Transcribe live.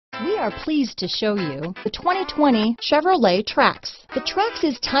We are pleased to show you the 2020 Chevrolet Trax. The Trax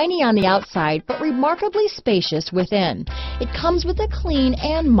is tiny on the outside, but remarkably spacious within. It comes with a clean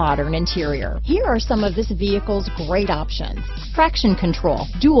and modern interior. Here are some of this vehicle's great options: traction control,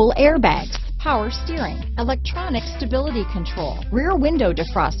 dual airbags, power steering, electronic stability control, rear window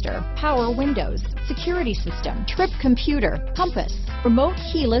defroster, power windows, security system, trip computer, compass, remote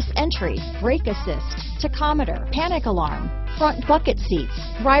keyless entry, brake assist, tachometer, panic alarm, front bucket seats,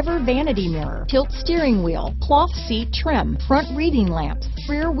 driver vanity mirror, tilt steering wheel, cloth seat trim, front reading lamps,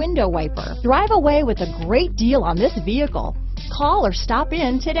 rear window wiper. Drive away with a great deal on this vehicle. Call or stop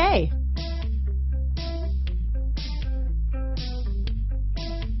in today.